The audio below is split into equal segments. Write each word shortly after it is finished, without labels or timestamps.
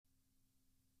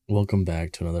Welcome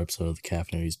back to another episode of the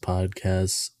Caffeinated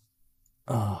Podcast.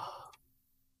 Oh,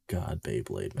 God,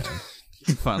 Beyblade, man.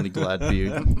 I'm finally glad to be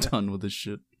done with this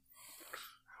shit.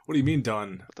 What do you mean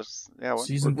done?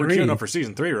 Season We're 3. queuing up for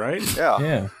season 3, right?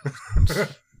 Yeah.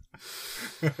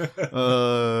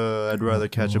 I'd rather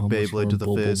catch a Beyblade to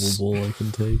the face. I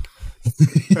can take.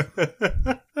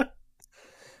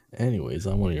 Anyways,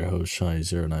 I'm one of your hosts,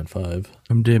 Shiny095.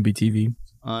 I'm Danby TV.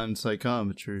 I'm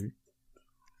Psychometry.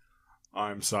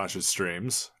 I'm Sasha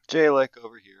Streams. J-Lick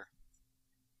over here.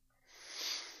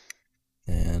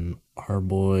 And our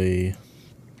boy,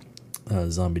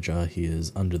 Zombie Jaw, he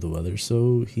is under the weather,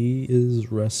 so he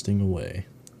is resting away.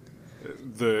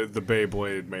 The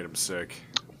Beyblade made him sick.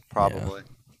 Probably.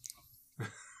 Yeah.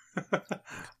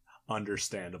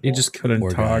 Understandable. He just couldn't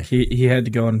Poor talk. guy. He had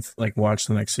to go and watch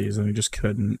the next season. He just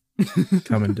couldn't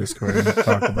come in Discord and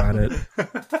talk about it.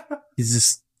 He's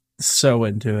just so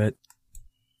into it.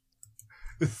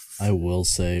 I will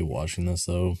say, watching this,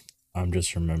 though, I'm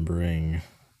just remembering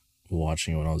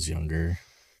watching it when I was younger.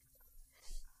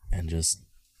 And just...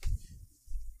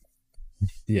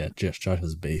 Yeah, Josh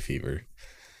has Bay fever.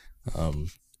 And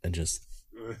just...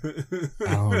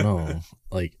 I don't know.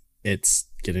 Like, it's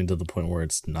getting to the point where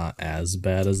it's not as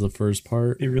bad as the first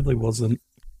part. It really wasn't.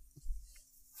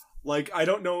 Like, I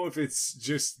don't know if it's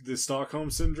just the Stockholm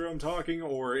Syndrome talking,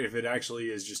 or if it actually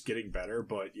is just getting better,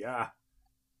 but yeah.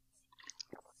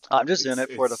 I'm just in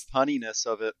it for the punniness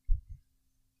of it.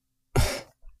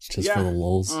 Just for the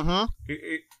lulz. Mm-hmm.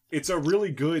 It's a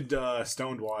really good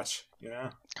stoned watch, you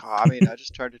know? I mean, I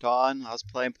just turned it on. I was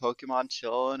playing Pokemon,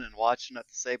 chilling and watching at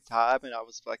the same time, and I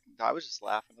was just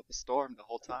laughing up a storm the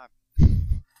whole time.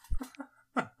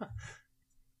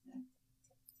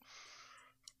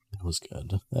 It was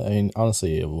good. I mean,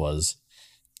 honestly, it was.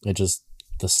 It just,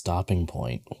 the stopping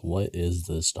point. What is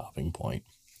the stopping point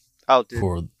Oh, dude.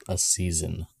 for a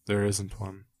season? There isn't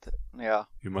one. Yeah.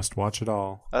 You must watch it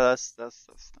all. That's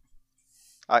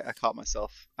I caught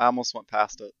myself. I almost went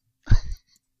past it.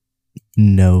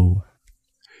 No.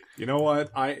 You know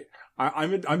what?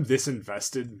 I'm this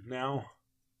invested now.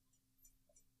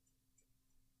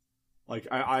 Like,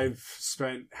 I've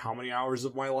spent how many hours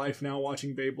of my life now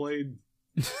watching Beyblade?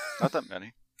 Not that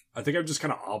many. I think I'm just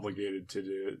kind of obligated to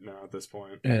do it now at this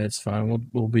point. Yeah, it's fine.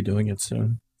 We'll be doing it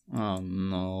soon. Oh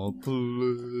no,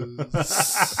 please.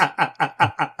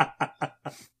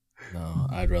 No,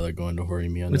 I'd rather go into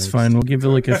Horimiya It's next. fine. We'll give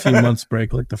it a few months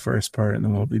break like the first part, and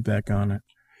then we'll be back on it.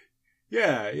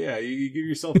 Yeah, you give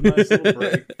yourself a nice little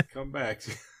break. Come back.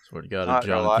 Swear to God, Not if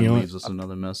gonna Jonathan lie. leaves us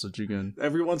another message again.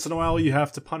 Every once in a while, you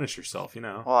have to punish yourself, you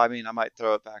know? Well, I mean, I might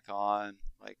throw it back on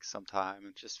sometime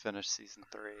and just finish season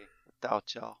 3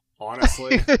 without y'all.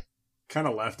 Honestly, kind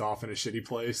of left off in a shitty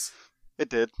place. It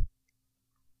did.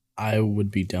 I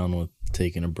would be down with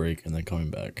taking a break and then coming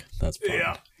back. That's fine.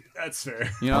 Yeah, that's fair.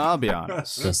 You know, I'll be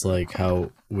honest. Just like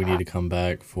how we need to come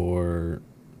back for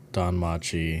Don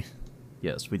Machi.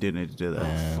 Yes, we did need to do that.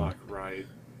 And Fuck, right.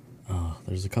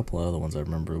 there's a couple other ones I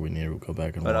remember we need to go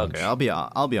back and But watch. okay, I'll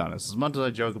be honest. As much as I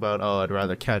joke about, I'd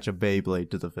rather catch a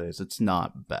Beyblade to the face, it's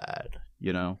not bad,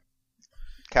 you know?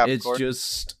 Capricorn. It's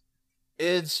just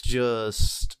It's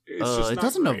just it not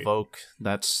doesn't great. evoke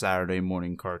that Saturday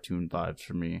morning cartoon vibes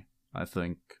for me, I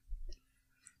think.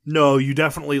 No, you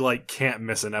definitely, can't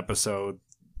miss an episode.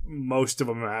 Most of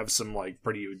them have some,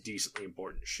 pretty decently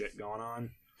important shit going on.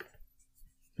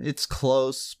 It's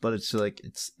close, but it's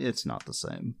it's not the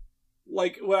same.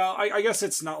 I guess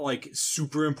it's not,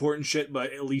 super important shit,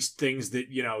 but at least things that,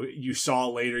 you saw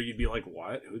later, you'd be like,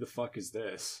 what? Who the fuck is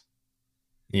this?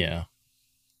 Yeah,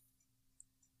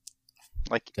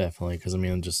 Like definitely. Because I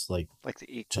mean, just the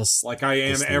equal. just Like I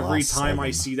am It's the every last time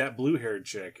I 7. see that blue-haired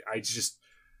chick.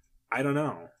 I don't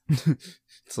know.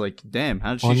 It's like, damn,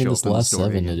 how did on she show this up in the last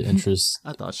story? 7.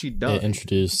 I thought she It died.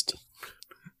 introduced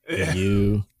Yeah.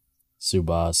 you,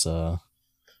 Tsubasa.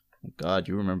 Oh God,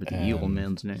 you remember the evil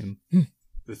man's name.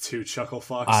 The two chuckle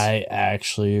fucks. I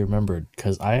actually remembered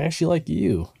because I actually like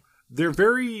you. They're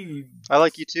very... I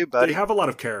like you too, buddy. They have a lot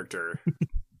of character.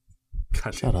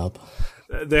 God Shut up.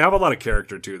 They have a lot of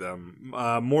character to them.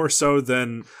 More so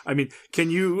than... I mean, can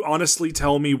you honestly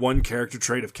tell me one character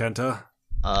trait of Kenta?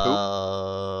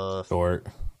 Short.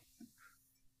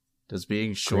 Does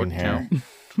being short Green hair.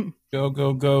 count?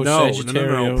 Go, No,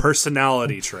 Sagittarius.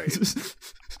 personality trait.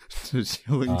 Does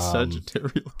yelling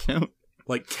Sagittarial count?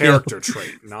 Like character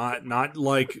trait, not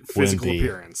physical Wimpy.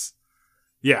 appearance.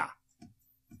 Yeah.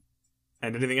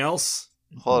 And anything else?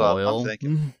 Hold up, Loyal. I'm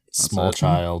thinking. Small it.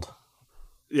 child.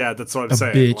 Yeah, that's what I'm A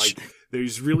saying. bitch.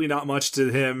 There's really not much to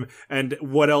him, and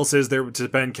what else is there to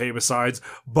Ben K besides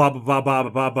ba ba ba ba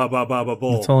ba ba ba ba ba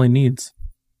bull? That's all he needs.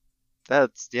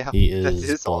 That's He that is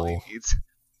is all he Bull. needs.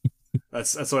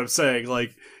 That's what I'm saying.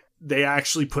 Like, they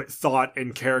actually put thought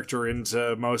and character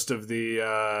into most of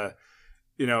the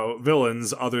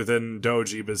villains, other than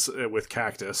Doji with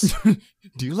Cactus.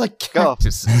 Do you like Go.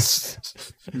 cactuses?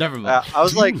 Never mind. I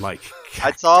was Do you like,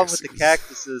 I saw him with the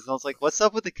cactuses, and I was like, "What's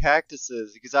up with the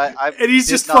cactuses?" Because I and he's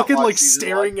did just not fucking watch like season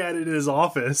staring one. at it in his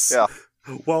office. Yeah.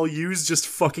 While Yu's just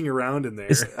fucking around in there.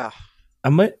 Ah, I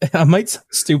might sound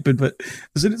stupid, but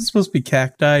isn't it supposed to be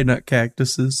cacti, not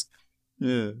cactuses?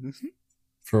 Yeah.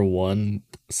 For one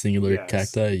singular Yes.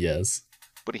 cacti, yes.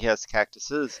 but he has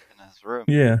cactuses in his room.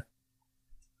 Yeah.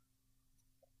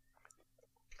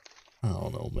 I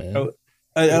don't know, man. Oh,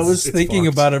 I was It's thinking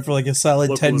fucked. about it for like a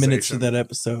solid 10 minutes Localization. of that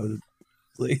episode.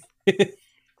 Like,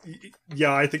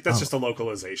 Yeah, I think that's Oh. just a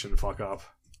localization fuck up.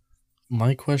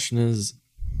 My question is,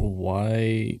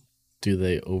 why do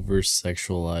they over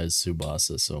sexualize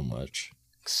Tsubasa so much?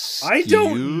 I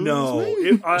don't Excuse know.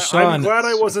 me? I'm Sean, glad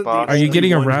I wasn't the are you only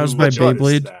getting one who aroused by noticed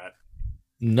Beyblade? that.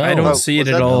 No, I don't Oh, see it was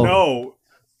at that- all. No.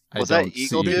 I Was that don't see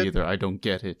Eagle it Dude? either. I don't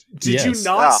get it. Did you Yes.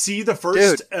 not Yeah. see the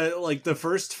first, the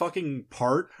first fucking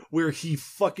part where he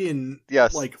fucking,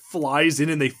 Yes. like, flies in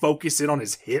and they focus in on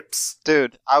his hips?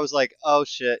 Dude, I was like, "Oh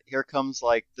shit, here comes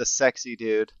like the sexy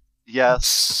dude."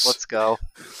 Yes, let's go.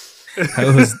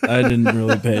 I didn't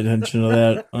really pay attention to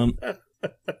that.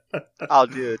 Oh,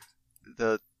 dude,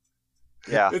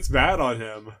 yeah. It's bad on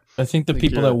him. I think the Like,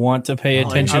 people yeah. that want to pay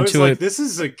Like, attention I was to like, it, this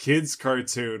is a kid's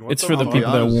cartoon. What it's the for the fuck?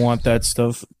 people that honest. want that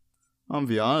stuff. I'll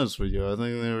be honest with you. I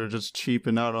think they were just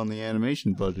cheaping out on the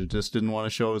animation budget. Just didn't want to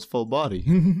show his full body.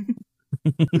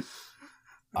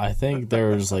 I think they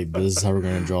were just like, this is how we're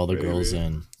going to draw the girls Maybe.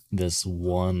 in. This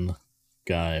one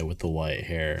guy with the white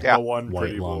hair. Yeah. The one White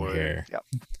pretty long boy. hair.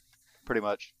 Pretty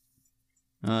much.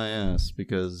 Ah, yes,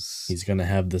 because He's going to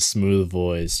have the smooth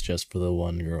voice just for the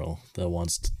one girl that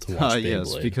wants to watch Beyblade.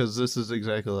 yes, because this is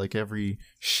exactly like every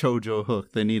shoujo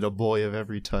hook. They need a boy of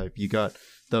every type. You got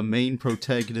the main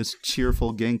protagonist,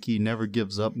 cheerful Genki, never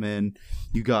gives up man.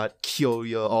 You got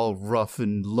Kyoya, all rough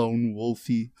and lone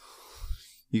wolfy.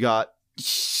 You got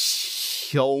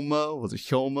Hyoma, was it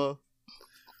Hyoma?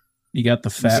 You got the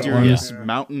fat Mysterious ones. Yeah.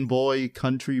 mountain boy,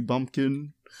 country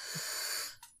bumpkin.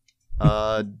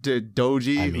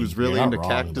 Doji, I mean, who's you're really not into wrong,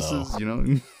 cactuses, though. you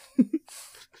know?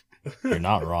 You're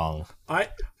not wrong.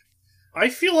 I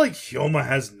feel like Hyoma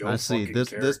has no I see. fucking This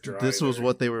character was either.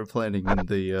 what they were planning in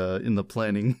the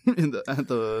planning at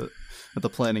the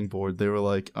planning board. They were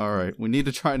like, "All right, we need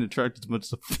to try and attract as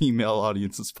much of a female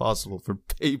audience as possible for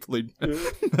Beyblade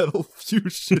Metal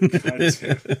Fusion."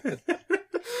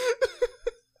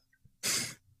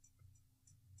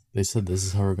 They said this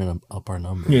is how we're going to up our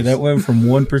numbers. Yeah, that went from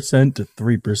 1% to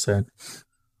 3%.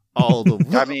 all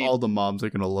I mean- the moms are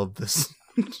gonna love this.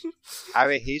 I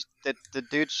mean, the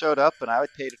dude showed up, and I would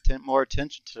pay more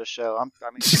attention to the show. I'm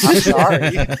sorry,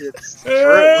 it's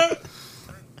true.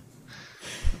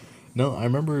 No, I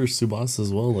remember Tsubasa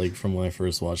as well, like, from when I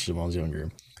first watched him when I was younger.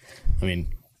 I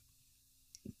mean,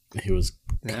 he was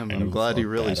Damn, kind I'm of glad a he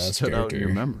really badass stood out in your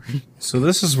character. memory. So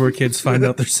this is where kids find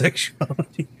out their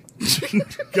sexuality.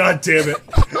 God damn it.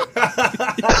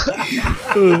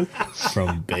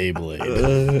 From Beyblade.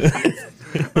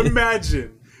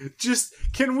 Imagine. Just,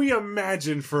 can we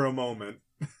imagine for a moment?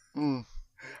 Mm.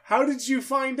 How did you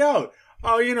find out?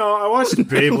 Oh, I watched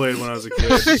Beyblade when I was a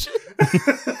kid.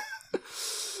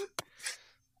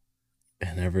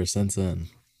 And ever since then,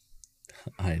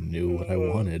 I knew what I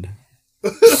wanted.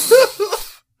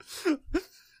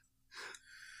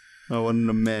 I wanted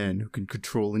a man who can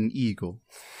control an eagle,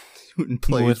 who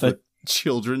plays With with, a-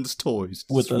 children's toys,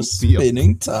 to With a swoop me up.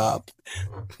 spinning top.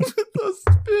 With a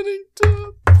spinning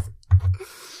top.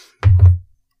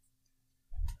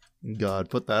 God,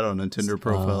 put that on a Tinder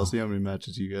profile. See how many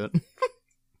matches you get.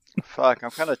 Fuck, I'm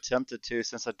kind of tempted to,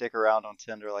 since I dick around on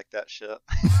Tinder like that shit.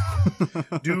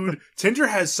 Dude, Tinder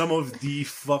has some of the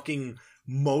fucking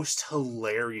most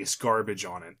hilarious garbage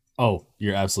on it. Oh,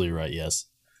 you're absolutely right, yes.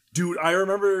 Dude, I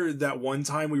remember that one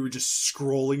time we were just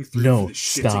scrolling through for No, the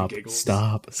shits and stop, giggles.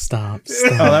 stop.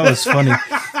 Oh, that was funny.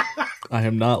 I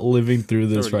am not living through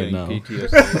this right now.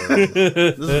 PTSD.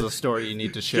 This is a story you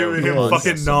need to share. Giving with him the podcast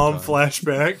fucking sometime.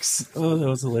 flashbacks. Oh, that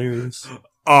was hilarious. You need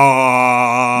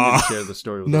Aww. to share the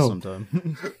story with No. us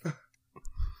sometime.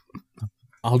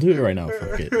 I'll do it right now.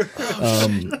 Fuck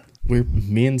it.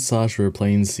 Me and Sasha were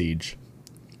playing Siege,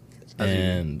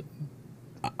 and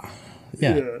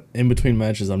yeah, in between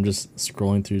matches, I'm just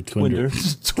scrolling through Tinder.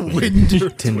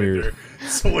 Tinder,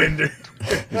 Swinder.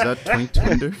 Is that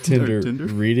Twinder? Tinder,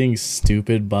 reading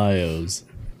stupid bios.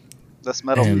 That's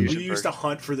Metal And- We Fusion used to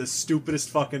hunt for the stupidest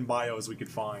fucking bios we could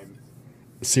find.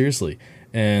 Seriously,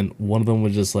 and one of them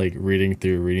was just like reading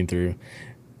through.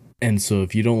 And so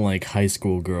if you don't like high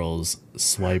school girls,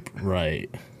 swipe right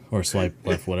or swipe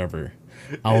left, whatever.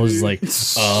 I was like,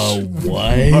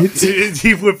 what?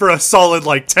 He went for a solid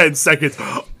like 10 seconds.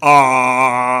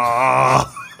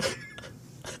 Ah.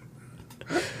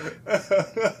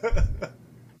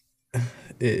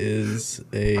 It is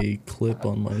a clip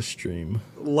on my stream.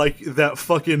 Like that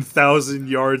fucking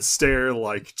 1,000-yard stare,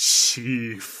 like,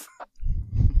 chief.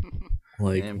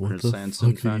 Like, Damn, what Chris the Sanson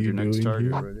fuck are found you your next doing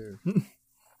target here?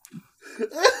 right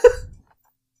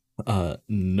here.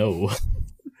 No.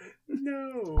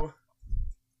 No.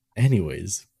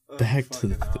 Anyways, back to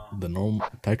fucking hell. the normal,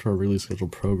 back to our really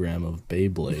scheduled program of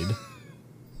Beyblade.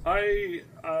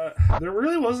 There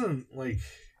really wasn't, like,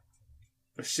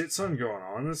 a shit ton going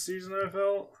on this season, I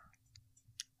felt.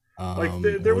 Like,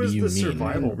 there what was do you the mean?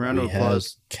 survival. Round of We had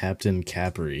applause. Captain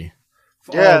Capri.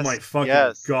 Yes, Oh my fucking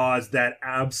yes. god, that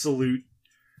absolute...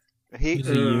 He's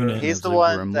a unit. He's the As a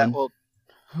one that gremlin. will.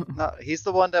 No, he's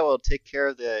the one that will take care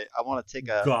of the. I want to take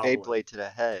a Goblin. Beyblade to the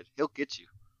head. He'll get you.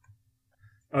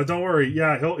 Oh, don't worry.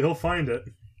 Yeah, he'll find it.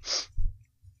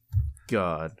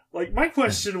 God. Like, my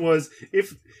question was,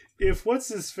 if what's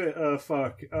his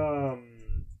Kyoya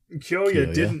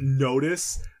Kyoya. didn't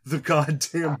notice the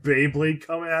goddamn Beyblade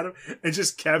coming at him and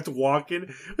just kept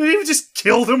walking, he just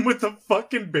killed him with the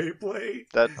fucking Beyblade.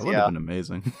 That's That would yeah. have been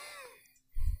amazing.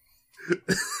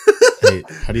 Hey,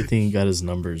 how do you think he got his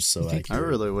numbers so accurate? I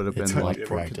really would have It's been like like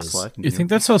practice. slacking. You think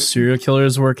that's how serial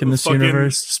killers work in this Fucking-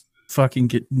 universe? Just fucking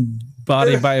get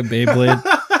bodied by a Beyblade.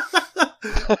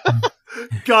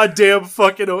 Goddamn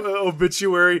fucking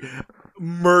obituary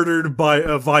murdered by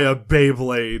via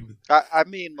Beyblade I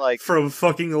mean, like, from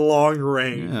fucking long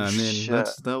range. Yeah, I mean Shit.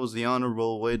 that was the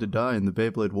honorable way to die in the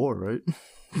Beyblade War, right?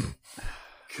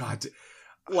 God,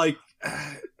 like,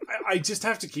 I just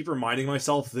have to keep reminding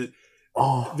myself that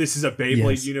Oh, this is a Beyblade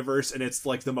yes. universe, and it's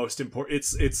like the most important.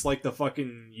 It's like the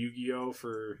fucking Yu-Gi-Oh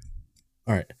for.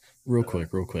 all right. Real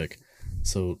quick.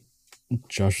 So,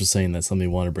 Josh was saying that something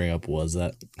he wanted to bring up was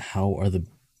that how are the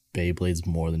Beyblades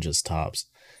more than just tops?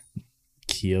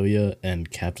 Kyoya and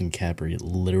Captain Capri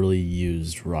literally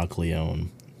used Rock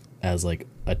Leone as like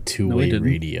a two-way didn't.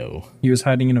 radio. He was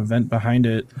hiding an event behind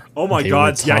it. Oh my They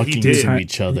god! were Yeah, he talking did. to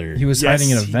each other. He was Yes,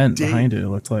 hiding an he event did. behind it. It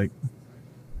looked like.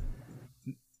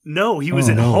 No, he was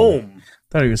Oh, at no. home.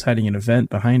 Thought he was hiding an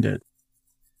event behind it.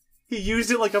 He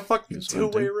used it like a fucking He's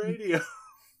two-way hunting. radio.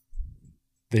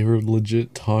 They were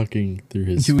legit talking through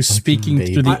his. He was fucking speaking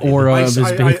through the Beyblade. aura I- of his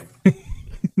I-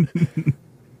 Beyblade.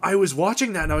 I was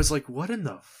watching that and I was like, "What in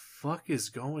the fuck is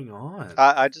going on?"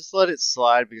 I just let it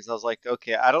slide because I was like,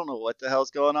 okay, I don't know what the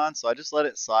hell's going on, so I just let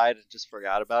it slide and just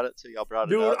forgot about it till y'all brought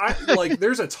it Dude, up. I like.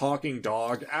 There's a talking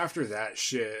dog after that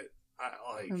shit. I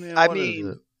what is mean,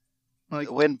 it? Like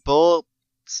when Bull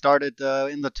started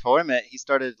in the tournament, he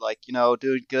started like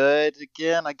doing good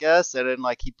again, I guess, and then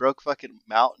like he broke fucking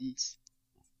mountains,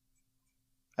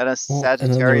 and a Well, and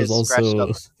then there Sagittarius was scratched also-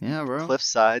 up yeah, bro. cliff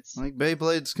sides. Like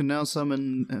Beyblades can now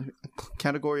summon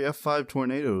category F5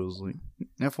 tornadoes, like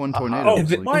F1 Uh-huh. Oh,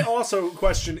 tornadoes. like, my also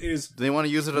question is, do they want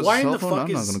to use it as why a in cell the phone? fuck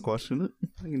I'm not is- going to question it.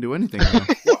 I can do anything now.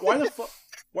 why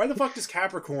the fuck does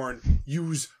Capricorn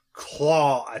use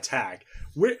claw attack?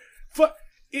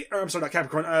 I'm sorry, not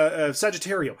Capricorn.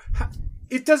 Sagittario.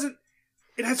 It doesn't.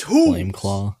 It has hooves. Flame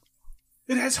Claw.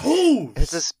 It has hooves.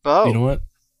 It's a bow. You know what?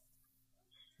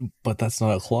 But that's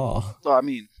not a claw. So I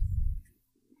mean,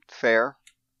 fair.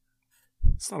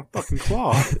 It's not a fucking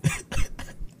claw.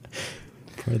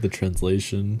 Probably the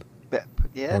translation But,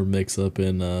 yeah. or mix up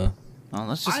in Oh,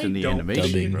 that's just I in the don't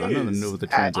animation, think bro. it Nothing is. to do with the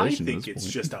I I translation. think at this it's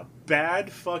point. just a bad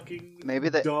fucking Maybe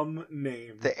the- dumb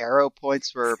name. The arrow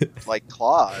points were like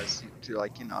claws to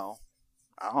like I don't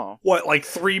know. What, like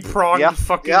 3-pronged Yeah,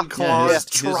 fucking yeah. claws, his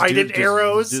trident dude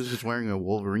arrows? Just, dude's just wearing a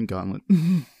Wolverine gauntlet.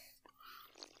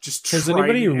 Just Has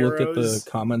anybody trident looked at the arrows?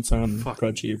 comments on Fuck.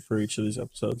 Crunchy for each of these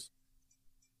episodes?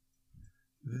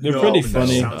 They're No, pretty that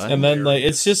funny. sounds And then like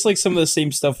hilarious. it's just like some of the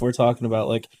same stuff we're talking about.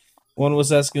 Like one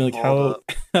was asking like Hold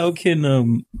how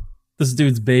can this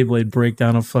dude's Beyblade break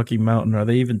down a fucking mountain? Are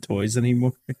they even toys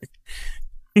anymore?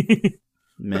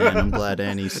 Man, I'm glad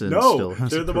Annie's No, still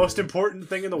has they're a the career. most important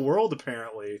thing in the world,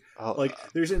 apparently. Hold Like,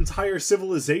 up. there's entire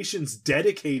civilizations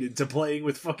dedicated to playing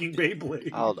with fucking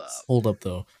Beyblades. Hold up. Hold up,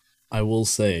 though. I will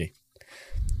say,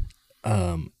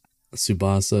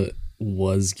 Tsubasa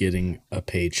was getting a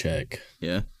paycheck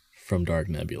Yeah. from Dark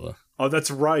Nebula. Oh,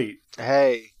 that's right.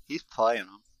 Hey, he's playing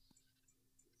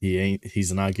them.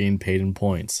 He's not getting paid in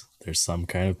points, there's some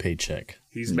kind of paycheck.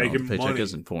 He's No, making the paycheck money.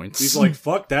 isn't points. He's like,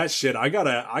 fuck that shit. I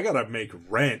gotta make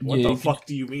rent. What Yeah, the you fuck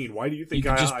do you mean? Why do you You think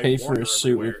can just pay for a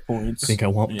suit with points. Think I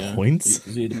want points?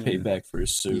 You had to pay back for a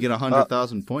suit. you get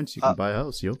 100,000 points, you can buy a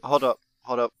house, yo. Hold up.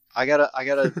 I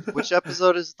gotta. Which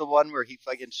episode is the one where he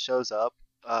fucking shows up?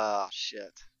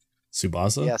 Shit.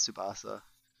 Tsubasa? Yeah, Tsubasa.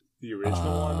 The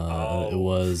original one? Oh, It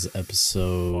was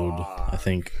episode, I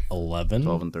think, 11.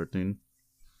 12 and 13.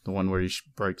 The one where he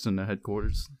breaks into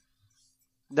headquarters.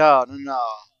 No.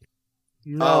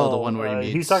 no, the one where he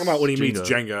meets he's talking about when he meets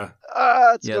Jenga.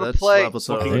 Jenga. It's Yeah, gonna that's play.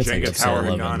 episode Fucking think it's like Jenga episode Tower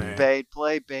 11.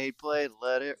 Hagane. Beyblade,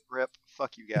 let it rip.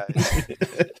 Fuck you guys.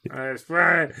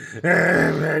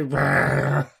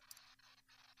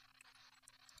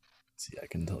 See, I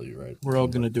can tell you right. We're all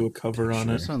gonna do a cover on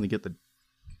Sure, it. it's time to get the...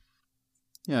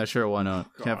 Yeah, sure, why not?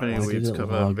 God, Caffeinated why Weaves did it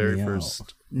cover log very me out?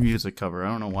 first music cover. I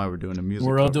don't know why we're doing a music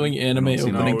We're all cover. doing anime I don't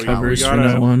see opening no- covers we from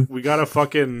gotta- now on. We gotta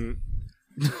fucking...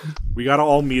 We gotta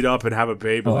all meet up and have a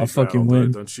Beyblade Oh, I'll fucking battle,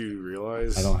 win. Don't you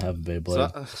realize? I don't have Beyblade.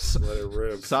 Let it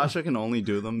rip. Sasha can only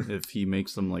do them if he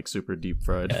makes them like super deep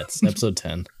fried. Yeah, it's episode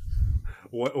 10.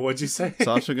 What'd you say?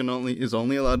 Sasha is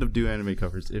only allowed to do anime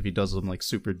covers if he does them like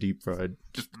super deep fried.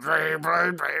 Just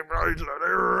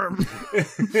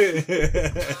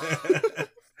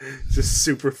Just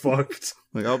super fucked.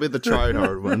 like I'll be the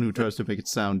try-hard one who tries to make it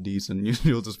sound decent.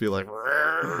 You'll just be like,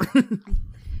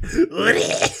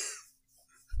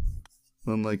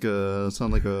 sound like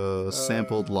a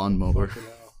sampled lawnmower.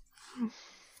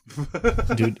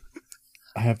 Dude,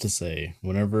 I have to say,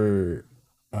 whenever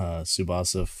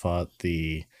Tsubasa fought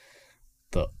the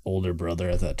older brother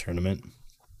at that tournament,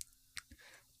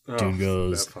 dude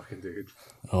goes, That fucking dude.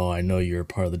 "Oh, I know you're a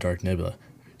part of the Dark Nebula.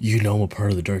 You know I'm a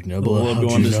part of the Dark Nebula. Logo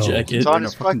How'd on you his know?" jacket. It's on Bring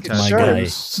his a fucking fucking My shirt. guy,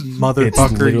 it's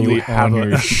Motherfucker, literally you have on a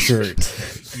your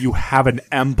shirt. you have an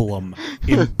emblem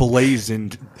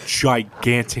emblazoned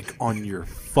gigantic on your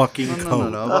fucking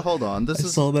coat. No. But hold on. I This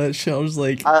is saw that shit. I was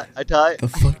like, I "The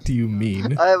fuck do you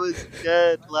mean?" I was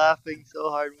dead laughing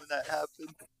so hard when that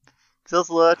happened. Cause I was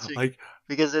watching Like,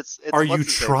 because it's are what's you his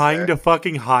face trying there. to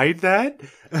fucking hide that?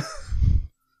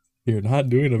 You're not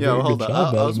doing a yeah. very Hold good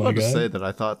on. job I at was it, my about to guy. say that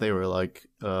I thought they were like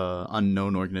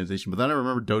unknown organization, but then I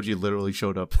remember Doji literally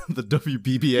showed up. The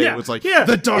WBBA Yeah, was like, yeah.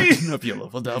 the Dark Nebula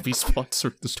will now be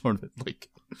sponsoring this tournament. Like,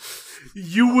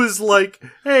 You was like,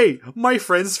 hey, my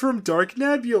friends from Dark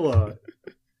Nebula.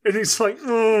 And he's like,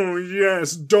 oh,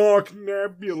 yes, Dark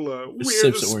Nebula. We're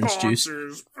Sips the orange juice.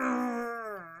 sponsors.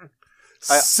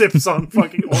 Sips on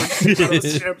fucking orange juice out of a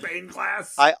champagne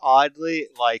glass. I oddly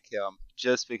like him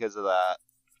just because of that.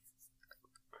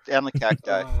 And the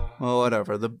cacti. well,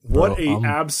 whatever. The What Bro, a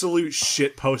absolute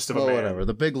shit post of a man. whatever.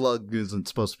 The big lug isn't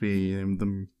supposed to be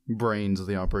the brains of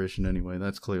the operation anyway.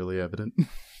 That's clearly evident.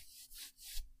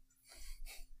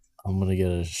 I'm gonna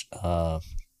get a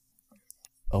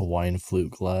wine flute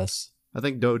glass. I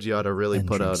think Doji ought to really and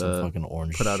put drink out some a fucking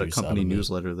orange company juice out of it.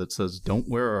 newsletter that says, "Don't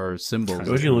wear our symbols."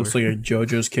 Doji looks like a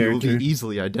JoJo's You will character. be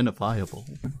easily identifiable.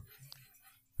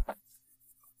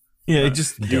 Yeah, it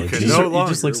just You Doji. can he no just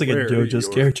longer looks like a wear JoJo's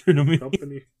your character to me.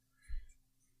 company.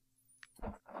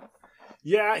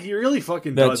 Yeah, he really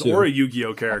fucking That does. too. Or a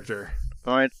Yu-Gi-Oh character.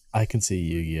 Alright, I can see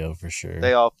Yu-Gi-Oh for sure.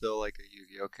 they all feel like a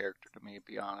Yu-Gi-Oh character to me, to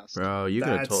be honest. Bro, you could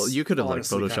have That's you could have like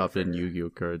honestly kinda photoshopped in fair. Yu-Gi-Oh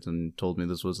cards and told me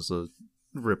this was a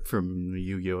rip from a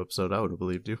Yu-Gi-Oh episode. I would have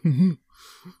believed you.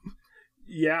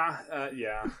 Yeah.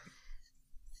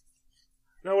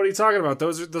 No, what are you talking about?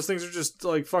 Those things are just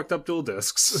like fucked up dual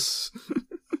discs.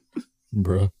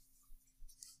 Bruh.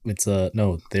 It's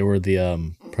no, they were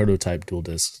the prototype dual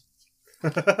discs.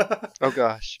 Oh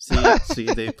gosh. See,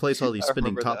 they place all these I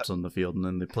spinning remember tops on the field, and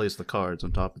then they place the cards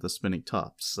on top of the spinning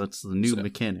tops. That's the new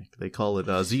mechanic. They call it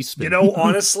Z-spin. You know,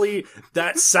 honestly,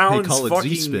 that sounds call it fucking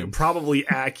Z-spin. probably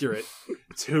accurate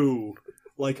too.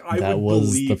 Like I That would was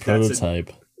believe the that's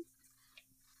prototype.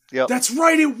 Yep. That's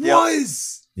right, it Yep.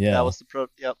 was. Yeah. That was the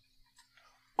Yep.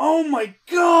 Oh my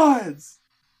god.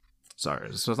 Sorry,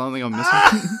 is there something I'm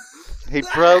missing? He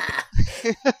broke.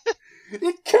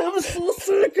 It comes full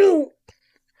circle.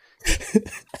 He's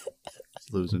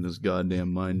losing his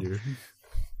goddamn mind here.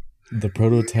 The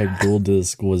prototype dual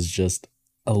disc was just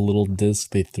a little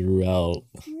disc they threw out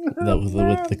that was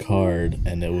with the card,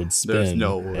 and it would spin. There's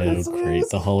no way. and it would create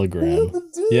the hologram.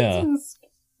 Yeah.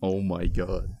 Oh my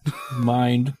god.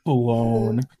 Mind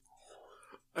blown.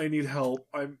 I need help.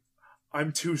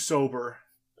 I'm too sober.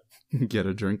 Get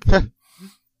a drink.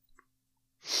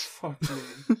 Fuck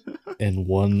me. In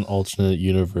one alternate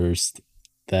universe,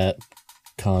 that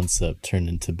concept turned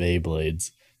into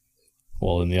Beyblades.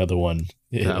 Well, in the other one,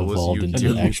 it That was evolved YouTube.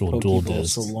 into actual dual Pokeball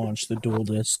discs. also launched the dual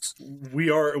discs.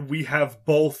 We have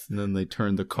both. And then they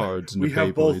turned the cards into We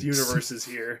have both Beyblades. universes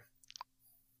here.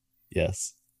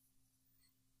 Yes.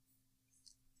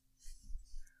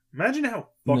 Imagine how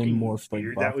And they fucking morphed like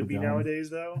weird that would be Bakugan. nowadays,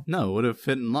 though. No, it would have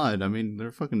fit in line. I mean,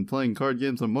 they're fucking playing card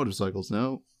games on motorcycles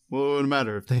now. What would it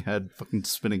matter if they had fucking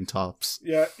spinning tops?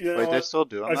 Yeah, you know Wait, they're what? still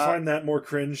doing I that? find that more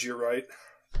cringe. You're right.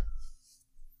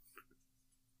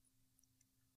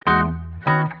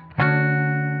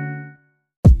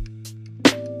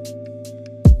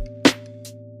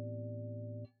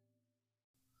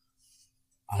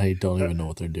 I don't even know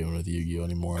what they're doing with Yu-Gi-Oh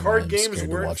anymore. and Card I'm games scared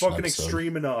to weren't watch an fucking episode.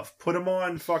 extreme enough. Put them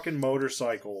on fucking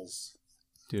motorcycles.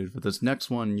 Dude, for this next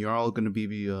one, you're all going to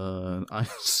be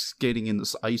skating in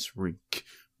this ice rink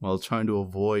while trying to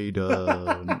avoid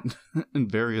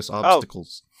various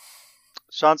obstacles.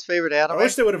 Sean's favorite I anime?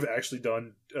 wish they would have actually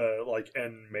done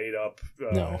and made up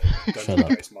No, Dungeon shut up.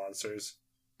 Dice Monsters.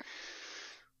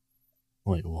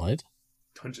 Wait, what?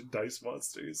 Dungeon Dice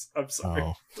Monsters. I'm sorry.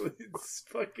 Oh. It's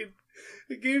fucking.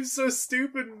 The game's so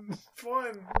stupid and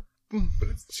fun, but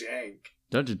it's jank.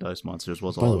 Dungeon Dice Monsters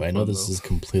was By the all way, I know fun, this though. is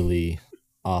completely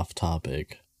off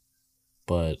topic,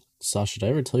 but Sasha, did I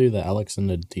ever tell you that Alex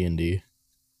into D&D?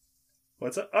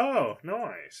 What's up? Oh,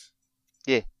 nice.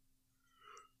 Yeah.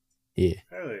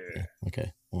 Hell yeah.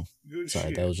 Okay. Well, Good sorry,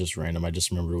 shit. that was just random. I just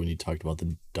remember when you talked about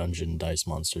the Dungeon Dice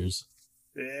Monsters.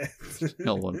 Yeah.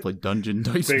 Hell, want to play Dungeon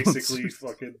Dice Basically, Monsters.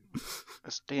 fucking.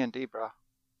 It's D&D, bro.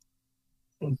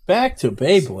 Back to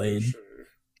Beyblade. Sure.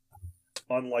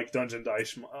 Unlike Dungeon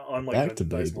Dice, Back to Dungeon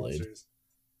Dice Beyblade. Monsters.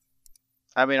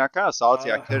 I mean, I'm kind of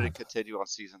salty. I Uh, couldn't continue on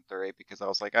season 3 because I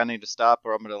was like, I need to stop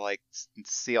or I'm gonna like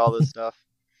see all this stuff.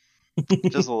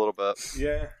 Just a little bit.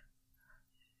 Yeah.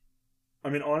 I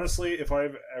mean, honestly, if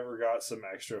I've ever got some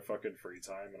extra fucking free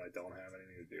time and I don't have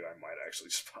anything to do, I might actually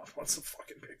just pop on some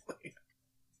fucking Beyblade.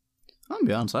 I'll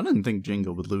be honest, I didn't think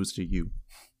Jingo would lose to you.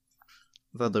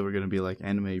 I thought they were going to be like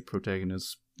anime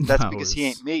protagonists. That's because he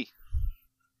ain't me.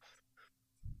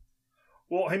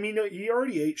 Well, I mean, he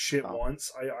already ate shit Oh.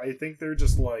 once. I think they're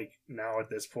just like, now at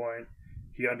this point,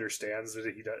 he understands that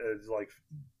he is like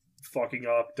fucking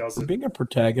up, For doesn't. being a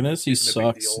protagonist, he Isn't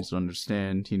a big sucks. deal. He needs to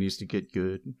understand. He needs to get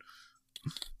good.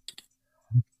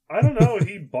 I don't know.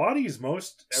 He bodies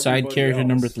most Side everybody character else.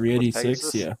 number What 386,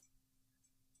 Pegasus? yeah.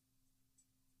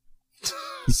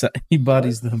 He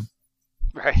bodies them.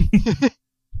 Right.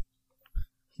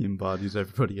 He embodies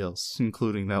everybody else,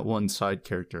 including that one side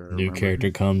character. I New remember.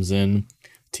 character comes in,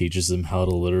 teaches him how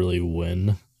to literally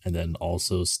win, and then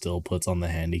also still puts on the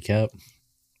handicap.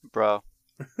 Bro.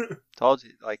 Told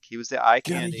you, like, he was the eye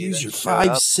Gotta candy. use that your showed 5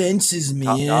 up. senses,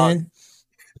 Top dog. man.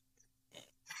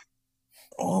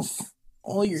 All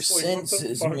your It's like, what the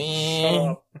senses, fuck?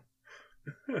 man.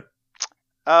 Shut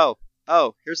up.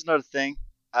 Oh, here's another thing.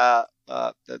 The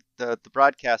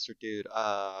broadcaster dude,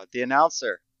 the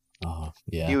announcer, Oh,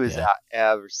 yeah. he was yeah. at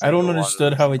every I single don't one of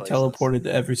understand those how he places. teleported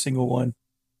to every single one.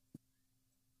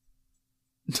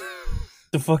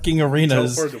 The fucking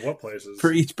arenas Teleport to what places?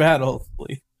 for each battle.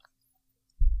 Like,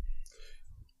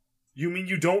 You mean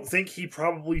you don't think he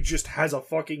probably just has a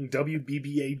fucking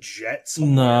WBBA jet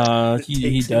somewhere? nah, that he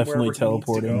takes him definitely wherever he needs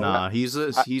to teleported. go? Nah, he's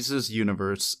his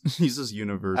universe. He's his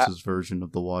universe's version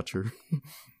of the Watcher.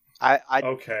 I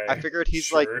Okay. figured he's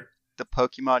sure. like the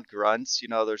Pokemon grunts. You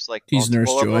know, there's like He's Nurse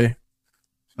multiple of them. Joy.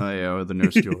 Oh yeah, or the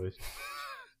Nurse Joy.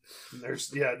 Nurse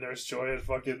Joy and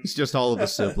fucking. It's just all of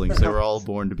his siblings. They were all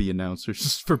born to be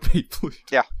announcers for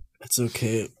Beyblade. It's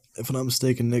okay. If I'm not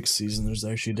mistaken, next season there's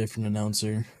actually a different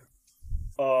announcer.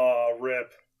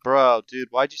 Rip. Bro, dude,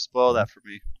 why'd you spoil that for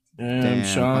me? Damn, how could you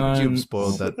Sean. have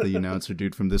spoiled that the announcer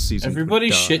dude from this season? Everybody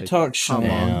died? shit talk Come Sean.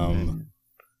 on,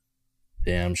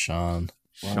 Damn, Sean.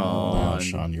 Sean. Wow,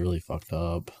 Sean, you really fucked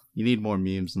up. You need more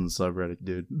memes in the subreddit,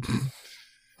 dude.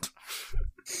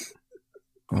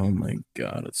 Oh my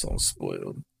god, it's all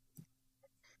spoiled.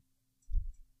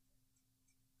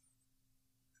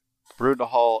 Ruined the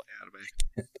whole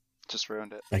anime. Just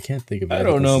ruined it. I can't think of I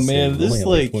anything don't else know, to say. man. We've This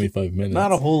only is had, like 25 minutes.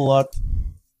 not a whole lot.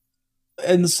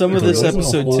 And some of There this wasn't a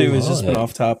episode whole too has just been lot.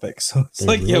 off topic. So it's There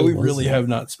like, yeah, really we really wasn't. have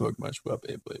not spoke much about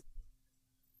Beyblade.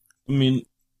 I mean,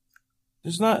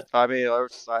 there's not. I mean,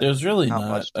 There's really not not.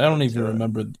 much I don't to even it.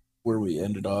 remember where we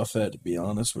ended off at, to be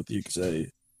honest with you, because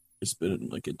it's been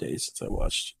like a day since I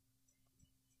watched.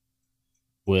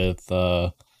 With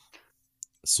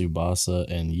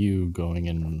Tsubasa and you going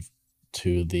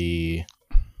into the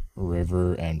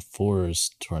river and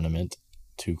forest tournament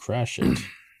to crash it.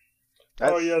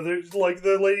 Oh yeah, there's like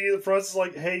the lady in the front is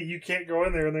like, "Hey, you can't go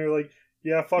in there," and they're like,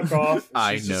 "Yeah, fuck off." And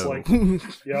I she's just know. like,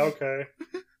 "Yeah, okay."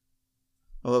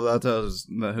 Well,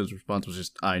 that his response was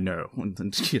just, I know, and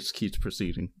then just keeps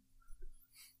proceeding.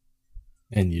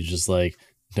 And you just like,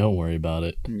 don't worry about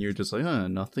it. And you're just like,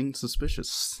 nothing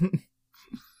suspicious.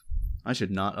 I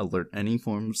should not alert any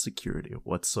form of security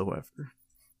whatsoever.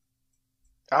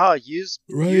 Use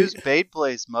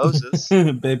Beyblade Moses.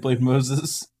 Beyblade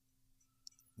Moses.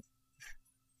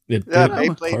 It Yeah,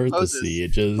 did Beyblade hard to Moses. see.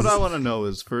 It just What I want to know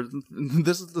is,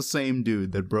 this is the same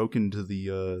dude that broke into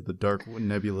the Dark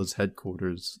Nebula's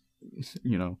headquarters,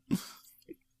 you know.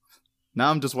 Now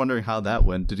I'm just wondering how that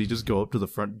went. Did he just go up to the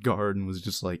front guard and was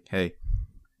just like, hey,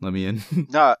 let me in?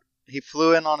 No, he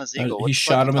flew in on his eagle. What He the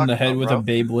shot fuck him in the you head talking with about, a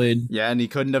Beyblade. Yeah, and he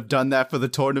couldn't have done that for the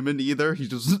tournament either. He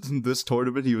just, in this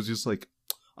tournament, he was just like,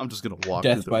 I'm just going to walk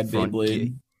Death through by the front Beyblade.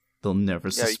 gate. They'll never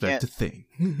Yeah, you suspect a thing.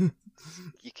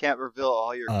 You can't reveal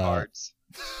all your cards.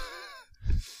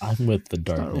 I'm with the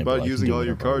Dark Not Nebula. about I can using do all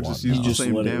your whatever I cards, want just use now. the Just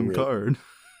same let it damn rip. card.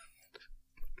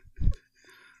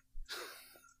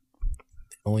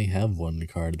 Only have one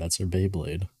card. That's her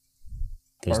Beyblade.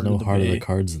 There's Heart no of the Heart of Bay. the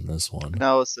Cards in this one.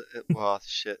 No, well,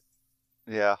 shit.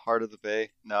 Yeah, Heart of the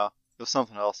Bay. No, it was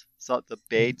something else. It's not the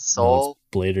Bade Soul.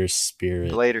 No, it's Blader's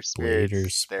Spirit. Blader Spirits. Blader There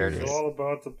it Spirit. is. All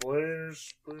about the Blader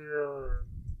Spirit.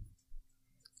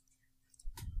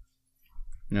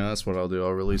 Yeah, that's what I'll do.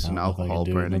 I'll release an I don't know if I can alcohol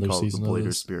do brand and another call it the season of Blader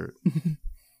this. Spirit.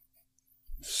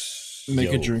 Make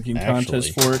a Yo, drinking actually-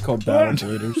 contest for it called Battle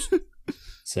Bladers.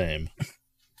 Same.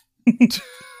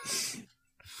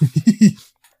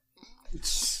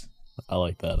 I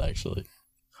like that actually.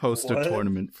 Host What? a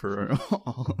tournament for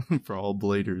all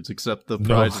bladers, except the No,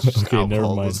 prize is just okay, never mind.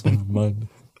 alcoholism. Never mind.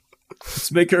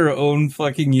 Let's make our own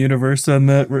fucking universe on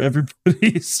that where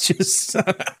everybody's just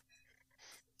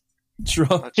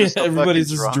drunk. Just so Everybody's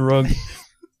fucking just drunk.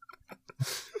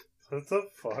 What the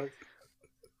fuck?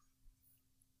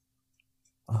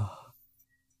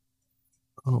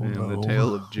 Oh, And no. the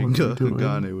tale of What am I Jinga doing?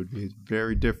 Hagane would be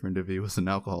very different if he was an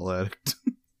alcohol addict.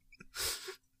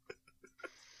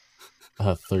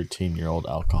 A 13-year-old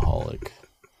alcoholic.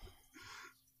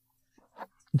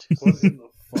 What in the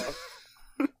fuck?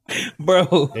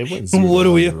 Bro, It went what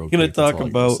are we 0-1 real gonna quick, that's talk all I can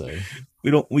about? say.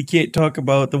 we can't talk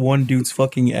about the one dude's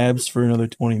fucking abs for another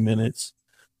 20 minutes.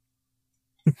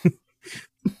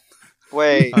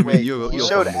 Wait, I mean, wait. you'll You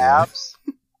showed find a way. abs?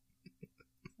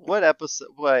 What episode?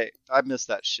 Wait, I missed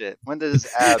that shit. When did his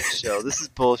abs show? This is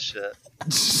bullshit.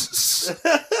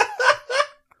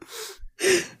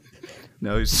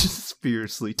 Now he's just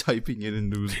fiercely typing it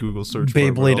into his Google search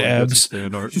Beyblade bar. where all he abs. gets is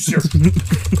fan art.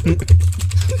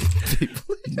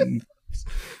 Beyblade.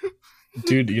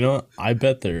 Dude, you know what? I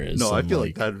bet there is. No, I some, feel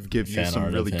like that would give you fan some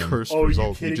art really of him. cursed Oh, are you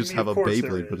results. You kidding just me? have a Of course there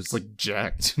Beyblade, but is. it's like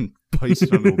jacked and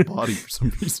pasted onto a body for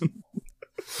some reason.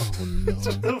 Oh no.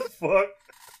 What the fuck?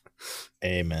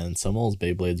 Hey man, some of those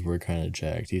Beyblades were kind of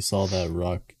jacked. You saw that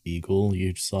Rock Eagle?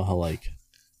 You saw how like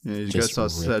Yeah, you guys Just saw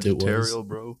ripped it was. Sagittarial,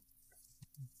 bro?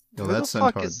 Yo, Who that the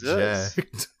fuck centaur's is this?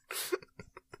 jacked.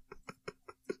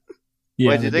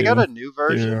 Wait, did they got a new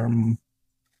version?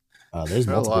 there's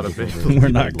There are a lot multiple of different Beyblade. We're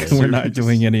not Beyblades. we're not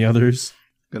doing any others.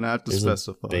 Gonna have to There's a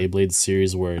specify. Beyblade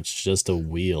series where it's just a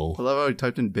wheel. I love how he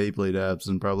typed in Beyblade abs,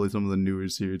 and probably some of the newer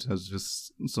series has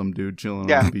just some dude chilling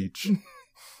Yeah. on the beach.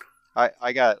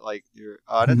 I got like your.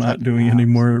 I'm not doing any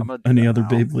more I'm gonna do any that other now.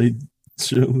 Beyblade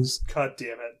shows. God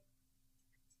damn it.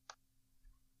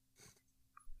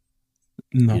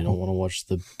 No. You don't want to watch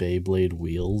the Beyblade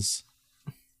wheels?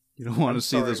 You don't want I'm to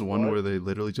see this sorry, one what? where they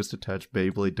literally just attach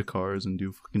Beyblade to cars and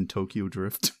do fucking Tokyo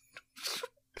Drift.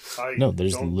 I No,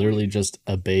 there's don't literally believe- just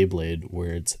a Beyblade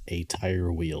where it's a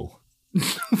tire wheel.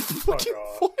 Fuck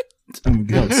off. What? I'm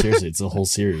No, good. seriously, it's a whole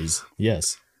series.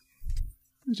 Yes.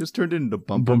 It just turned into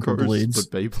bumper Bumper cars, blades.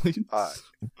 but Beyblade.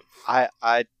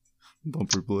 I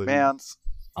Bumper blades. Man.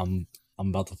 I'm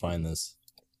about to find this.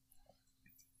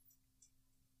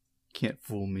 Can't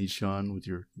fool me, Sean, with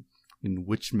your in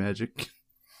witch magic.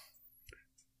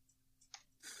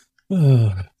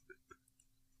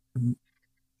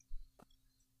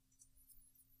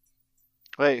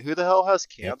 wait. Who the hell has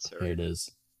Yep, cancer? here it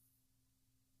is.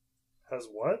 Has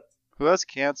what? Who has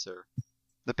cancer?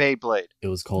 The Beyblade. It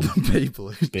was called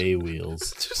Beyblade. Bay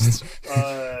Wheels. Just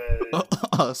Uh,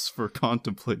 us for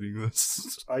contemplating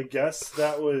this. I guess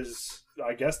that was.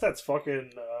 I guess that's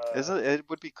fucking. Isn't it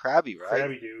would be Krabby, right?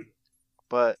 Crabby dude.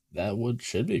 But That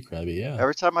should be Krabby, yeah.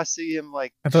 every time I see him,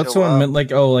 like I thought show someone up, meant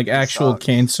like actual sucks.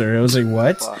 cancer. I was like,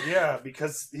 what? fuck. Yeah,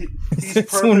 because he's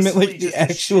Someone meant purposely like the just a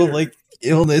actual cheater. like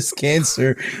illness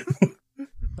cancer.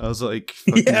 I was like,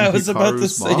 Yeah, I was about to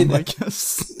Hikaru's say mom, that. I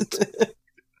guess.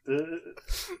 Uh,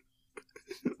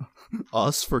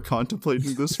 Us for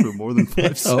contemplating this for more than 5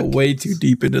 Oh, seconds. way too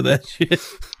deep into that shit.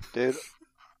 Dude,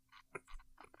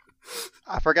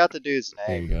 I forgot the dude's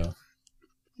There you name. go.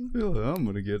 I feel like I'm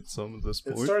gonna get some at this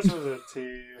It point. starts with a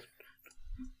T.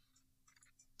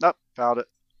 Nope, found it.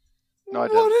 No, I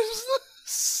didn't. What is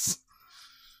this?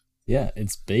 Yeah,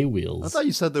 it's Bay I Wheels. thought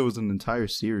you said there was an entire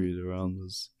series around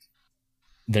this.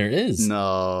 There is.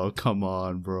 No, come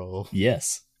on, bro.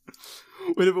 Yes.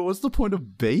 Wait, but what's the point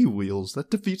of bay wheels? That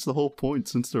defeats the whole point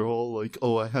since they're all like,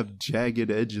 oh, I have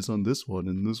jagged edges on this one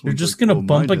and this one. They're just gonna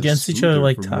bump against each other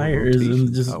like tires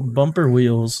and just bumper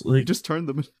wheels. You Like just turn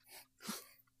them.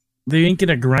 they ain't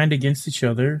gonna grind against each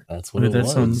other. That's what it That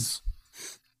was. sounds-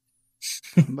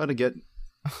 I'm gonna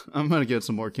get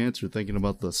some more cancer thinking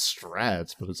about the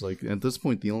strats, but it's like at this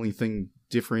point the only thing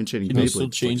differentiating Can you still Beyblade is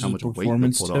like change how the much weight they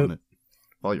performance put tip? on it.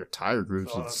 All your tire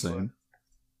groups are the Honestly. same.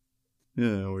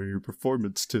 Yeah, or your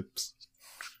performance tips.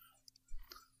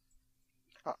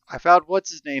 I found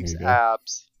what's his name's There you go.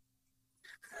 abs.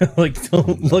 Like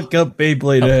don't look up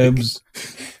Beyblade abs.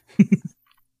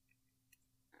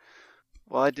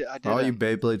 Well, I did. All you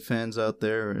Beyblade fans out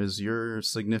there, is your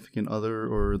significant other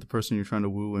or the person you're trying to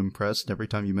woo impressed every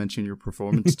time you mention your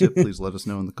performance tip? Please let us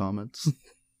know in the comments.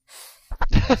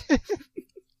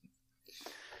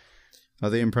 Are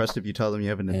they impressed if you tell them you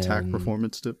have an attack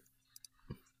performance tip?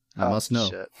 I must know.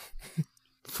 Shit.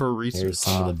 For research. There's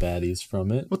some of the baddies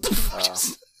from it. What the fuck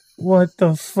is What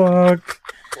the fuck?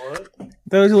 What?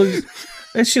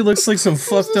 That shit looks like some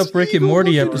fucked up Rick and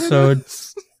Morty episode.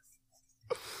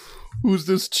 Who's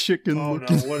this chicken Oh no,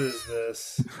 looking? what is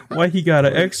this? Why he got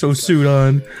an exosuit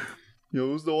on? Yo,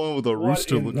 who's the one with the What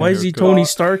rooster in- looking? Why is he haircut? Tony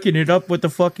Starking it up with the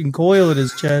fucking coil in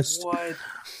his chest? What?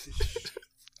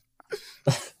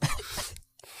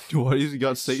 Why has he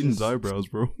got Satan's eyebrows,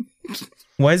 bro?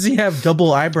 Why does he have double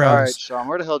All right, eyebrows? Sean,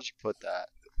 where the hell did you put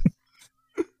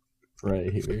that?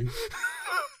 Right here.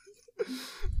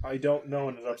 I don't know,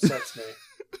 and it upsets me.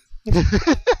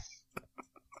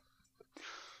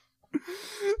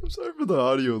 I'm sorry for the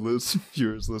audio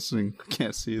viewers listening. I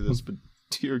can't see this, but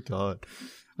dear God.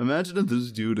 Imagine if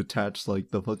this dude attached like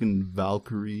the fucking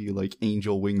Valkyrie like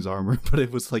angel wings armor, but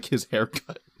it was like his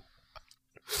haircut.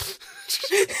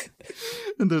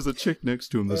 And there's a chick next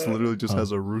to him that literally just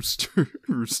has a rooster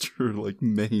like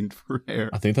mane for hair.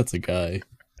 I think that's a guy.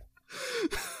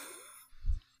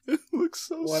 It looks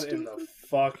so What stupid. in the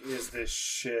fuck is this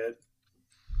shit?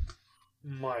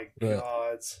 My Yeah.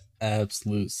 God.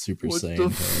 Absolute Super What the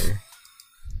Saiyan f- hair.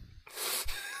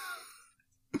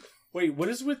 Wait, what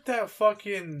is with that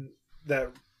fucking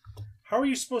that? How are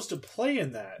you supposed to play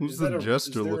in that? Who's Is the that is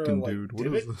jester there a, looking like, dude? What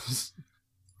divot? is this?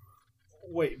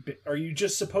 Wait, are you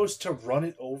just supposed to run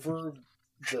it over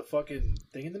the fucking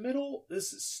thing in the middle?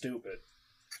 This is stupid.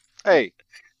 Hey,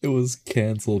 It was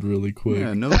canceled really quick.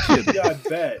 Yeah, no kid. Yeah, I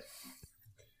bet.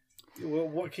 Well,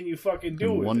 what can you fucking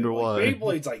do I with wonder it? Like,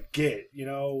 why. Beyblades, I get. You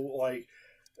know, like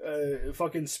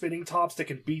fucking spinning tops that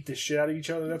can beat the shit out of each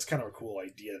other. That's kind of a cool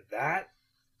idea. That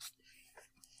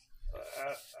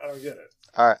I don't get it.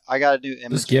 all right, I got a new image.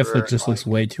 This GIF for, just looks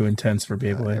like, way too intense for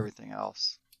Beyblade. everything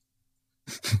else.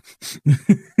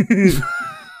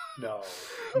 No,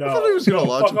 I no. thought he was gonna no,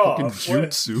 launch a fuck fucking off. What-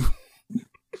 jutsu.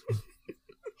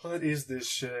 What is this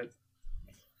shit?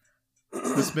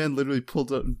 This man literally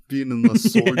pulled up being in the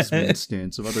swordsman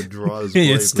stance, about to draw his Hey,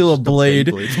 blade. it's still with a just blade.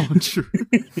 Beyblade launcher.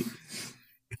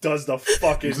 Does the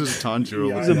fucking This is Tanjiro.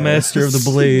 Yeah, He's I a know. master of the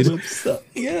blade.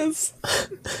 Yes.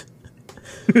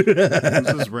 Who's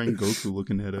this Rengoku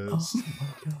looking at us?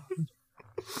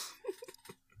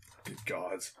 Good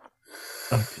God.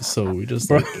 So we just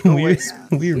Bro, like, we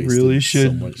wasted really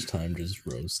should. so much time just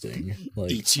roasting like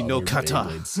Ichi no other kata.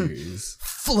 Beyblade series.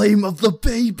 Flame of the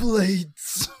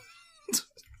Beyblades!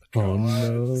 Oh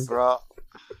no. Bro,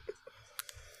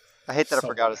 I hate that I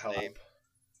Someone forgot his help. name.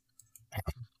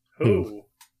 Who?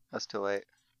 That's too late.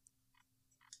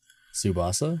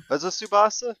 Tsubasa? Was it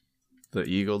Tsubasa? The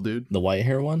eagle dude? The white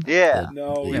hair one? Yeah.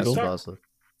 No, The Yeah, he's eagle? talk- Tsubasa.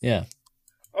 Yeah.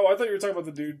 Oh, I thought you were talking about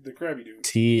the dude, the crabby dude.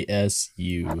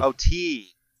 TSU. Oh,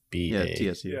 T. Yeah, BA.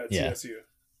 TSU. Yeah, Yeah. TSU.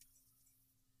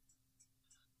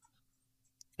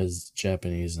 Is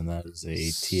Japanese and that is a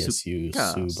TSU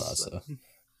Tsukasa. Tsubasa.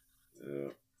 Yeah.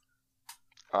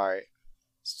 All right.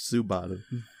 Subaru.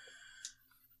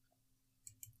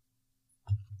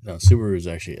 No, Subaru is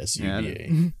actually Yeah,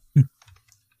 SUBA.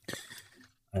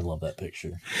 I love that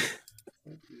picture.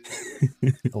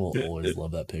 I will always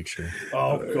love that picture.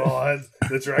 Oh God,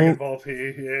 the Dragon Ball P.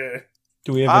 Yeah.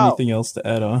 Do we have Ow. anything else to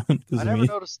add on? I never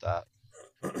noticed that.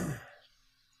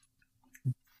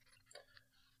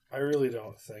 I really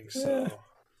don't think so.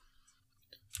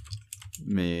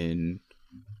 Man.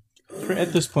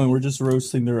 At this point, we're just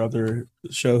roasting their other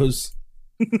shows.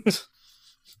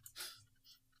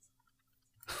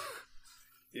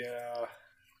 Yeah.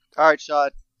 All right,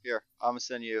 Shad. Here, I'm gonna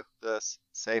send you this.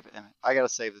 Save it. I gotta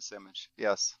save this image.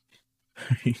 Yes.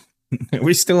 Are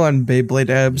we still on Beyblade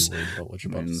abs? Worried about what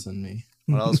you're about to send me.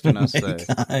 What else can I Oh say? my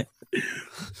God.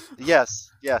 Yes.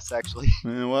 Yes, actually.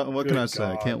 Man, what can I Good say?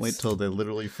 I can't wait gods. till they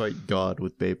literally fight God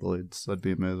with Beyblades. That'd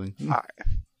be amazing. All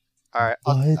right.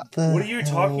 I'll- What are you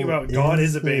talking about? God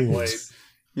is a Beyblade.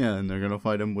 Yeah, and they're gonna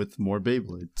fight him with more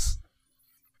Beyblades.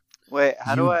 Wait.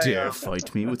 How you do I? dare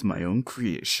fight me with my own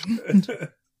creation?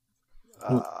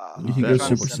 You can I'm go trying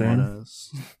to Super send it.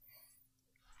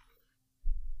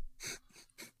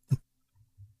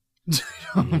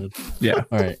 Saiyan. Yeah.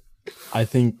 All right. I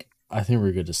think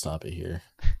we're good to stop it here.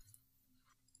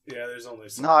 Yeah, there's only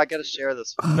some. No, I gotta share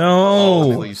this.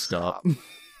 No. Please stop.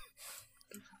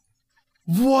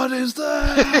 What is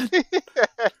that?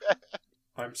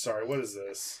 I'm sorry, what is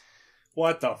this?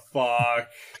 What the fuck?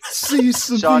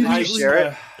 Cease Sean, did you immediately. share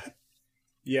it?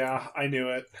 Yeah, I knew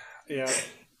it. Yeah.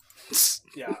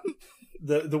 Yeah.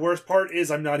 The worst part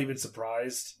is I'm not even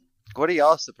surprised. What are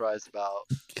y'all surprised about?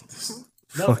 Nothing.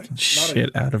 Fucking Not a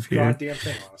shit out of here. Goddamn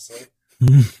thing, honestly.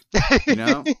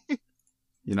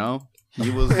 You know, he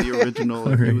was the original. All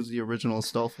right. He was the original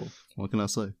Stoffel. What can I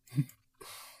say?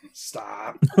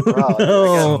 Stop. Bro,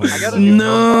 No. I gotta do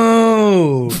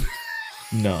No.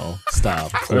 No,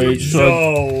 stop. Wait, please.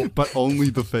 No. But only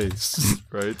the face,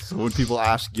 right? So when people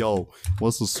ask, "Yo,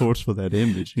 what's the source for that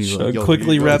image?" He's Shall "Yo,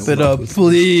 quickly you wrap know it up, what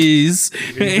please.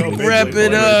 Go Wrap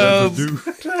it up.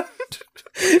 Beyblade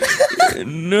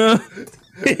No.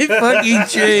 It fucking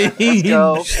changed.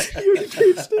 Go.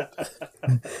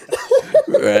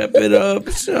 Wrap it up,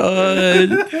 Sean.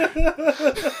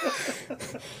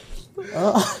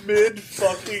 Mid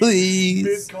fucking Please.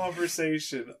 mid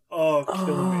conversation. Oh,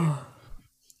 kill me.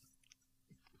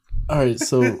 All right,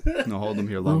 so No, hold him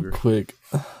here real longer. quick,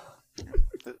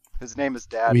 His name is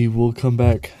Dad. we will come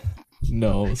back.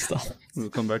 No, stop. We'll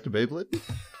come back to Beyblade.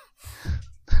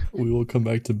 We will come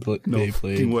back to No fucking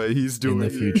Beyblade way. He's in doing the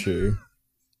it. future.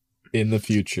 In the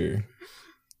future,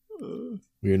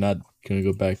 we are not gonna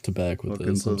go back to back with Okay,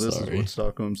 this. so I'm this is sorry. what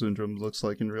Stockholm syndrome looks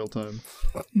like in real time.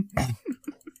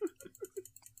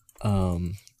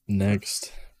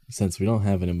 Next, since we don't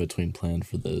have an in between plan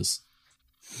for this,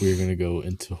 we're gonna go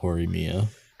into Horimiya.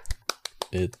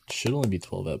 It should only be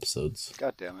 12 episodes.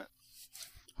 God damn it.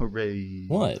 Hooray!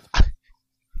 What?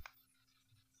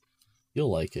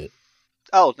 You'll like it.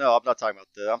 Oh no, I'm not talking about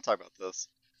this. I'm talking about this.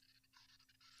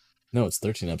 No, it's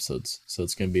 13 episodes, so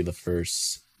it's gonna be the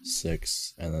first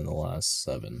 6 and then the last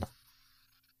 7.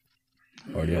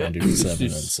 Or do you want to do 7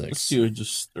 and 6? Let's do it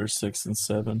just or 6 and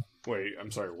 7. Wait,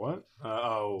 I'm sorry, what?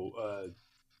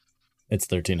 It's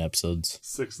 13 episodes.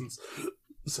 6 and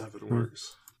 7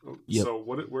 works. Oh, Yep. So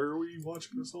where are we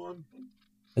watching this on?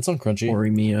 It's on Crunchy.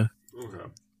 Horimiya. Okay.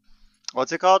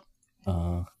 What's it called?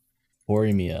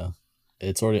 Horimiya.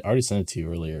 It's already sent it to you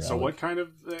earlier. So Alec. what kind of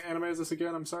anime is this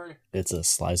again? I'm sorry. It's a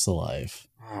slice of life.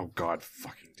 Oh god,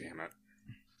 fucking damn it.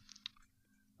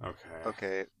 Okay.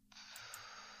 Okay.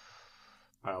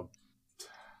 I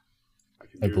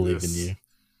can I do believe this. in you.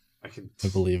 I can. I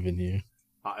believe in you.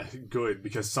 Good,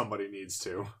 because somebody needs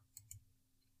to.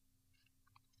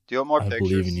 Do you want more I pictures?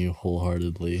 believe in you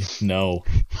wholeheartedly. No.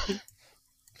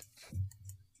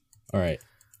 Alright.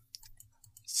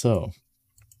 So,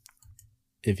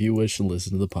 if you wish to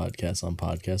listen to the podcast on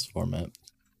podcast format,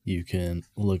 you can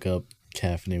look up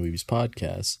Caffeinated Weebs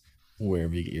Podcast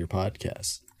wherever you get your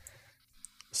podcasts.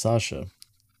 Sasha,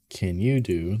 can you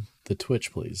do the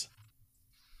Twitch, please?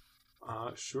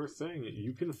 Sure thing.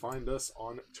 You can find us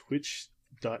on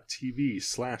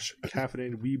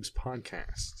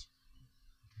twitch.tv/CaffeinatedWeebsPodcast.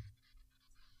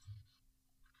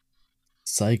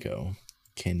 Psycho,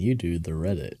 can you do the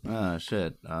Reddit? Ah,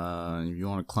 shit. If you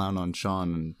want to clown on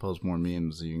Sean and post more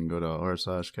memes, you can go to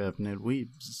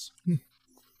r/caffeinatedweebs.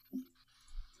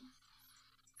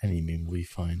 Any meme we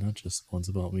find, not just ones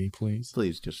about me, please.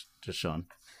 Please, just Sean.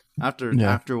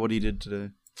 After what he did today,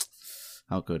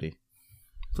 how could he?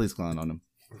 Please clown on him.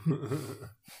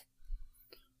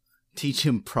 Teach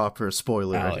him proper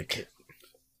spoiler Alec, etiquette.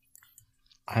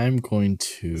 I'm going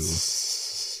to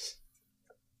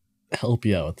help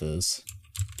you out with this.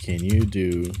 Can you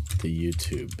do the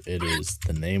YouTube? It is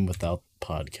the name without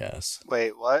podcast.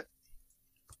 Wait, what?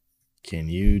 Can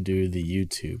you do the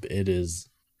YouTube? It is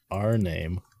our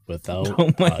name without Oh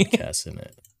my podcast in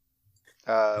it.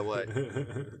 What?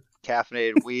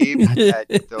 Caffeinated Weeb at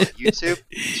the YouTube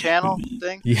channel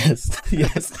thing? Yes,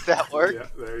 yes. Does that work? Yeah,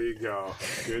 there you go.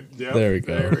 Good. Yep, There we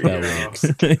go. That works.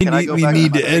 Can I go we back to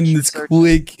need my to end picture this search?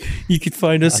 quick. You can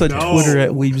find us on No. Twitter at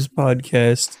Weebs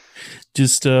Podcast.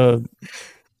 Just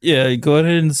Yeah, go ahead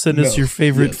and send us your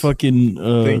favorite fucking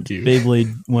Thank you.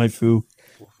 Beyblade waifu.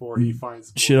 Before he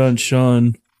finds Shit on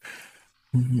Sean.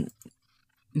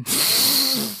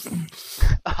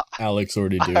 Alex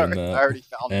already doing I that. already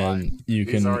found mine. And you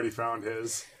He's can already found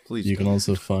his. Please. you can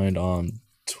also find on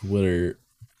Twitter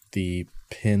the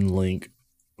pin link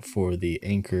for the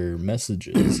Anchor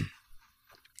messages.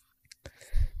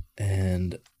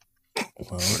 And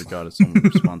well, Swear to God, if someone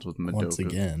responds with Madoka. once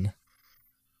again,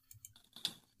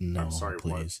 no, I'm sorry,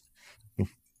 what? please.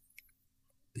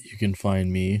 You can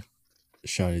find me,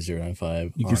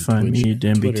 Shiny095. You on can find Twitch me, and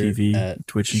Damby Twitter TV, at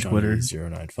Twitch and Twitter.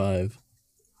 Shiny095.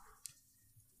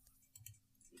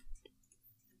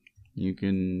 You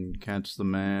can catch the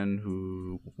man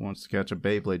who wants to catch a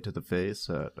Beyblade to the face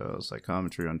at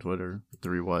Psychometry on Twitter, with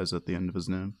 3 Y's at the end of his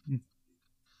name.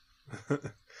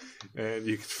 And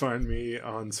you can find me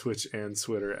on Twitch and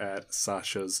Twitter at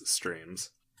Sasha's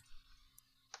Streams.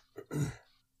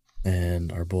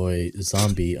 And our boy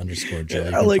Zombie _J. You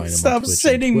can Alex, find him on stop Twitch and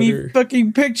sending me Twitter.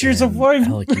 fucking pictures of And wife.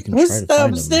 Alec, you can try to Stop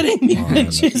find him sending me on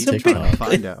pictures of TikTok.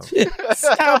 Find out.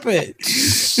 Stop it.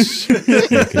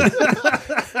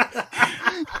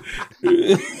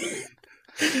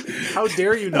 How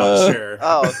dare you not share?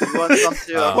 Oh, do you want some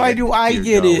too? Why do I Dear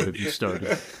get God, it? What have you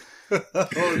started? Oh,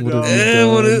 What no.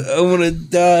 have you done? I wanna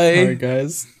die. Alright,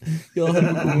 guys. Y'all have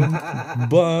a good one.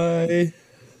 Bye.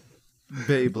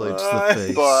 Beyblade to Bye. the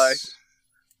face. Bye.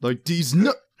 Like these.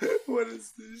 No- What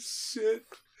is this shit?